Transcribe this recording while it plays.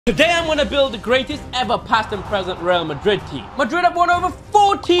Today I'm going to build the greatest ever past and present Real Madrid team. Madrid have won over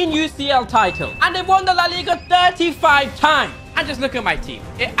 14 UCL titles and they've won the La Liga 35 times. And just look at my team.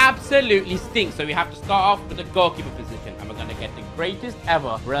 It absolutely stinks. So we have to start off with the goalkeeper position. And we're going to get the greatest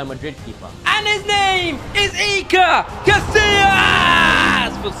ever Real Madrid keeper. And his name is Iker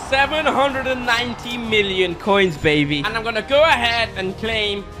Casillas for 790 million coins, baby. And I'm going to go ahead and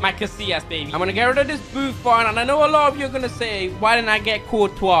claim my Casillas, baby. I'm going to get rid of this Buffon. And I know a lot of you are going to say, why didn't I get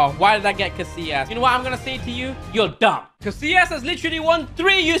Courtois? Why did I get Casillas? You know what I'm going to say to you? You're dumb. Casillas has literally won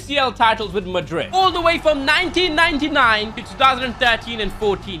 3 UCL titles with Madrid. All the way from 1999 to 2013 and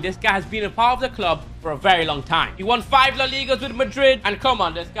 14. This guy has been a part of the club for a very long time. He won 5 La Ligas with Madrid. And come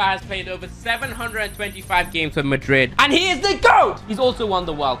on, this guy has played over 725 games for Madrid. And he is the GOAT! He's also won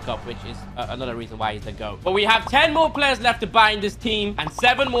the World Cup, which is another reason why he's the GOAT. But we have 10 more players left to buy in this team and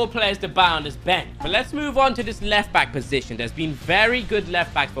 7 more players to buy on this bench. But let's move on to this left back position. There's been very good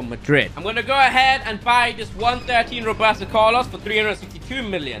left backs for Madrid. I'm going to go ahead and buy this 113 Roberto Carlos for 362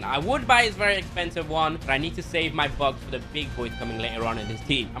 million. I would buy his very expensive one, but I need to save my bucks for the big boys coming later on in this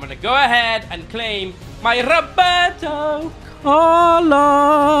team. I'm going to go ahead and claim my Roberto Carlos.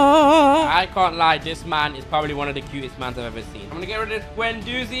 I can't lie, this man is probably one of the cutest mans I've ever seen. I'm going to get rid of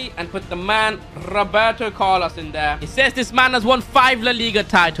Guendouzi and put the man Roberto Carlos in there. It says this man has won 5 La Liga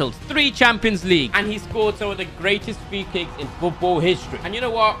titles, 3 Champions League, and he scored some of the greatest free kicks in football history. And you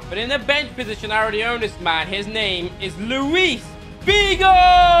know what? But in the bench position, I already own this man. His name is Luis Figo!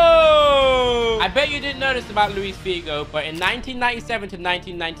 I bet you didn't notice about Luis Figo, but in 1997 to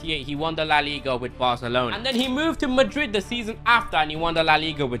 1998, he won the La Liga with Barcelona. And then he moved to Madrid the season after and he won the La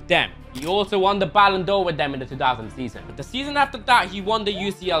Liga with them. He also won the Ballon d'Or with them in the 2000 season. But the season after that, he won the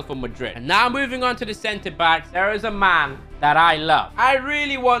UCL for Madrid. And now moving on to the centre-backs, there is a man that I love. I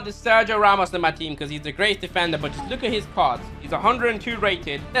really want the Sergio Ramos in my team because he's the greatest defender, but just look at his cards. He's 102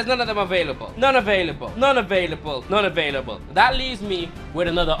 rated. There's none of them available. None available. None available. None available. That leaves me with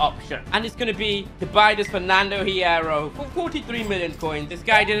another option. And it's going to be to buy this Fernando Hierro for 43 million coins. This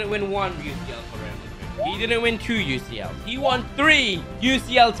guy didn't win 1 UCL for him. He didn't win 2 UCLs. He won 3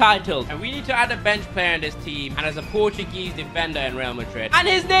 UCL titles. And we need to add a bench player in this team. And as a Portuguese defender in Real Madrid. And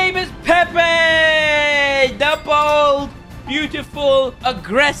his name is Pepe! The bold, beautiful,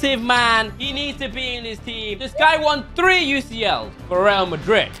 aggressive man. He needs to be in his team. This guy won 3 UCLs for Real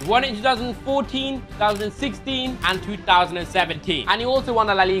Madrid. He won it in 2014, 2016, and 2017. And he also won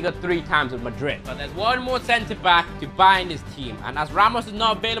the La Liga 3 times with Madrid. But there's one more centre-back to buy in this team. And as Ramos is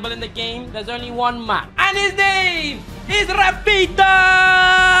not available in the game, there's only one man. And his name is Raffita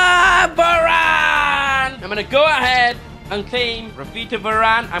Varane. I'm going to go ahead and claim Raffita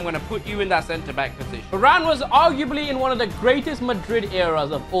Varane. I'm going to put you in that centre-back position. Varane was arguably in one of the greatest Madrid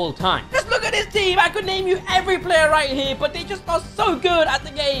eras of all time. Just look at this team. I could name you every player right here, but they just are so good at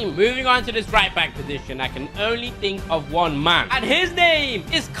the game. Moving on to this right-back position, I can only think of one man. And his name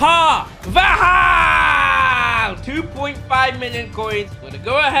is Carvajal. 2.5 million coins. I'm going to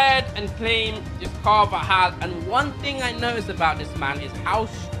go ahead and claim this Carvajal. And one thing I noticed about this man is how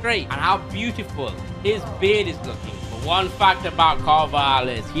straight and how beautiful his beard is looking. One fact about Carvajal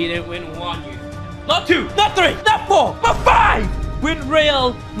is he didn't win 1 UCL. Not 2, not 3, not 4, but 5 with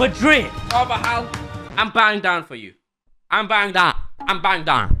Real Madrid. Carvajal, I'm bowing down for you. I'm bowing down. I'm bowing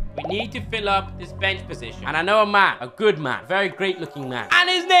down. We need to fill up this bench position. And I know a man, a good man, very great looking man. And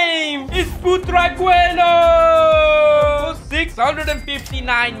his name is Butragueño.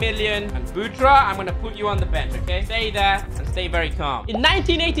 659 million. And Butra, I'm going to put you on the bench, okay? Stay there and stay very calm. In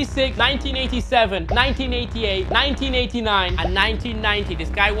 1986, 1987, 1988, 1989, and 1990, this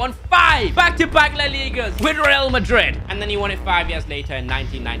guy won 5 back-to-back La Ligas with Real Madrid. And then he won it 5 years later in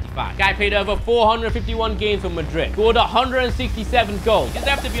 1995. Guy played over 451 games for Madrid. Scored 167 goals. He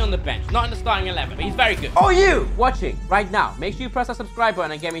deserves to be on the bench, not in the starting 11, but he's very good. Oh, you watching right now, make sure you press that subscribe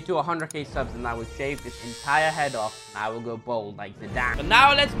button and get me to 100k subs, and I will shave this entire head off and I will go bold like Zidane. But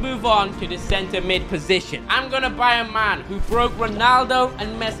now let's move on to the center mid position. I'm gonna buy a man who broke Ronaldo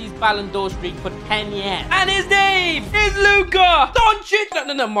and Messi's Ballon d'Or streak for 10 years, and his name is Luka Doncic.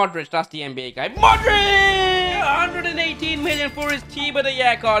 No, Modric, that's the NBA guy. Modric! 118 million for his team of the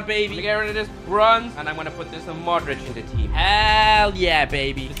year card, baby. Get rid of this bronze, and I'm gonna put this Modric in the team. Hell yeah,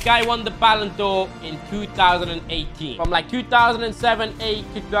 baby. This guy won the Ballon d'Or in 2018. From like 2007,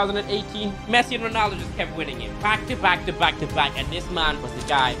 8 to 2018, Messi and Ronaldo just kept winning it. Back to back to back to back. And this man was the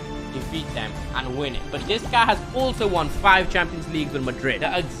guy defeat them and win it. But this guy has also won 5 Champions Leagues with Madrid.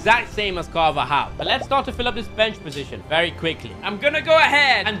 The exact same as Carvajal. But let's start to fill up this bench position very quickly. I'm gonna go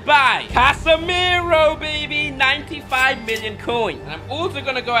ahead and buy Casemiro, baby. 95 million coins. And I'm also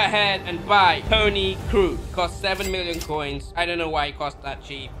gonna go ahead and buy Toni Kroos. Cost 7 million coins. I don't know why it cost that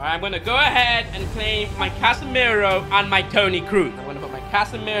cheap. All right, I'm gonna go ahead and claim my Casemiro and my Toni Kroos. I'm gonna put my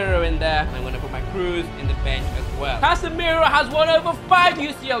Casemiro in there, and I'm gonna put my Kroos in the bench as well. Casemiro has won over 5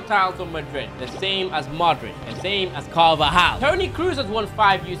 UCL titles for Madrid, the same as Madrid, the same as Carvajal. Toni Kroos has won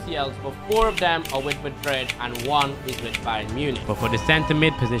 5 UCLs, but 4 of them are with Madrid and 1 is with Bayern Munich. But for the center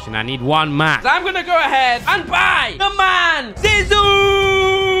mid position, I need 1 man. So I'm gonna go ahead and buy the man,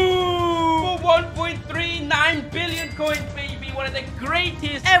 Zizou, for 1.39 billion coins, baby. One of the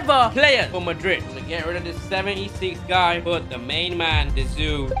greatest ever players for Madrid. I'm gonna get rid of this 76 guy, put the main man,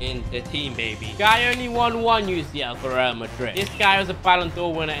 Zizou, in the team, baby. Guy only won 1 UCL for Real Madrid. This guy was a Ballon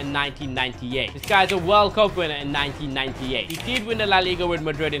d'Or winner in 1998. This guy's a World Cup winner in 1998. He did win the La Liga with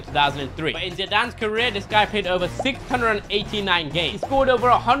Madrid in 2003. But in Zidane's career, this guy played over 689 games. He scored over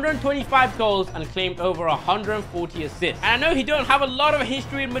 125 goals and claimed over 140 assists. And I know he don't have a lot of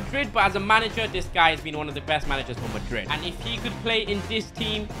history in Madrid, but as a manager, this guy has been one of the best managers for Madrid. And if he could play in this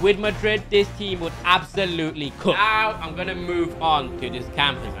team with Madrid, this team would absolutely cook. Now I'm gonna move on to this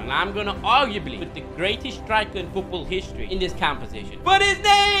camp position, and I'm gonna arguably put the greatest striker in football history in this camp position. But his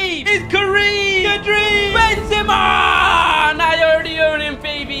name is Karim Benzema, and I already own him,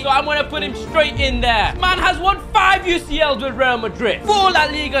 baby. So I'm gonna put him straight in there. Man has won 5 UCLs with Real Madrid, 4 La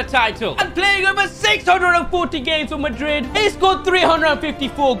Liga titles, and playing over 640 games for Madrid. He scored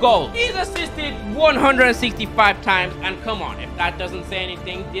 354 goals. He's assisted 165 times, and come on, if that doesn't say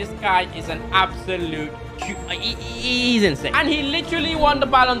anything, this guy is an absolute he's insane. And he literally won the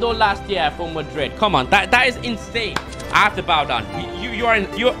Ballon d'Or last year for Madrid. Come on, that is insane. I have to bow down.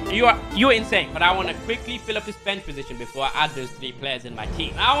 You're insane. But I want to quickly fill up this bench position before I add those 3 players in my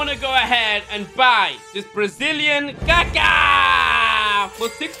team. I want to go ahead and buy this Brazilian Kaká for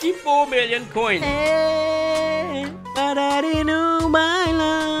 64 million coins.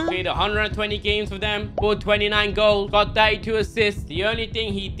 Played 120 games for them, scored 29 goals, got 32 assists. The only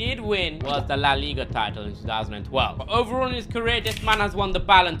thing he did win was the La Liga title in 2012. But overall in his career, this man has won the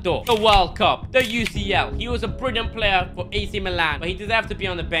Ballon d'Or, the World Cup, the UCL. He was a brilliant player for AC Milan, but he deserves to be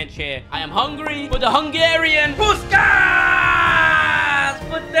on the bench here. I am hungry for the Hungarian Puskás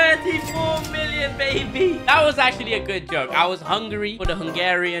for 34 million, baby. That was actually a good joke. I was hungry for the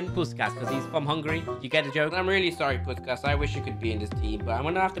Hungarian Puskás because he's from Hungary. You get the joke? I'm really sorry, Puskás. I wish you could be in this team, but I'm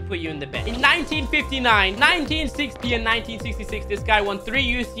gonna have to put you in the bench. In 1959, 1960, and 1966, this guy won 3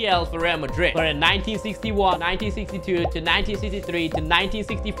 UCLs for Real Madrid. But in 1961, 1962, to 1963, to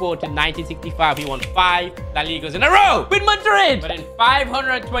 1964, to 1965, he won 5 La Ligas in a row with Madrid. But in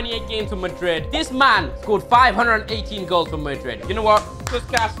 528 games for Madrid, this man scored 518 goals for Madrid. You know what?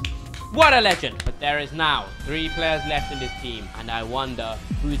 Puskás, what a legend. But there is now 3 players left in this team, and I wonder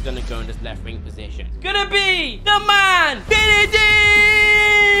who's gonna go in this left wing position. It's gonna be the man, Vinicius.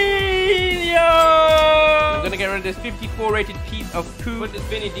 I'm gonna get rid of this 54 rated piece of poo. Put this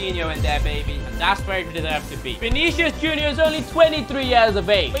Vinicius in there, baby, and that's where it deserves to be. Vinicius Jr. is only 23 years of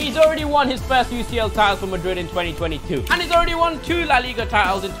age, but he's already won his first UCL title for Madrid in 2022, and he's already won 2 La Liga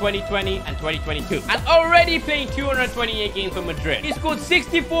titles in 2020 and 2022, and already playing 228 games for Madrid. He scored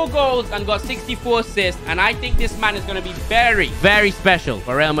 64 goals and got 64 assists, and I think this man is going to be very, very special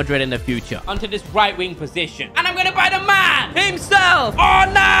for Real Madrid in the future. Onto this right wing position, and I'm going to buy the man himself,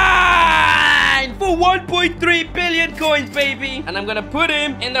 R9, for 1.3 billion coins, baby, and I'm going to put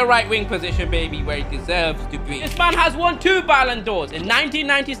him in the right wing position, baby, where he deserves to be. This man has won 2 Ballon d'Ors in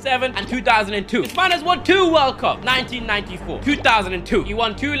 1997 and 2002. This man has won 2 World Cups, 1994, 2002. He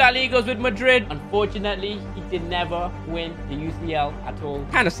won 2 La Ligas with Madrid. Unfortunately, he did never win the UCL at all.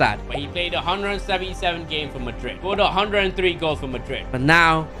 Kind of sad, but he played 177 games for Madrid, scored 103 goals for Madrid. But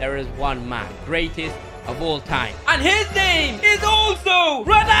now there is one man, greatest of all time, and his name is also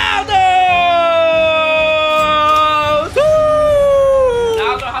Ronaldo.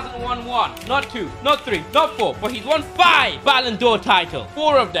 Ronaldo hasn't won 1, not 2, not 3, not 4, but he's won 5 Ballon d'Or titles,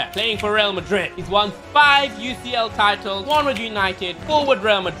 4 of them playing for Real Madrid. He's won 5 UCL titles, 1 with United, 4 with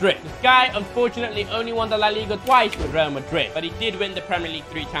Real Madrid. This guy unfortunately only won the La Liga twice with Real Madrid, but he did win the Premier League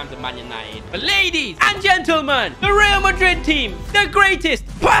 3 times with Man United. But ladies and gentlemen, the Real Madrid team, the greatest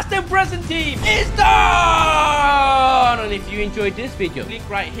past and present team, is done! And if you enjoyed this video, click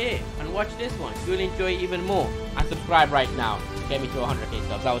right here and watch this one. You'll enjoy it even more. And subscribe right now. Get me to 100k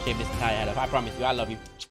subs. I will shave this entire head off. I promise you, I love you.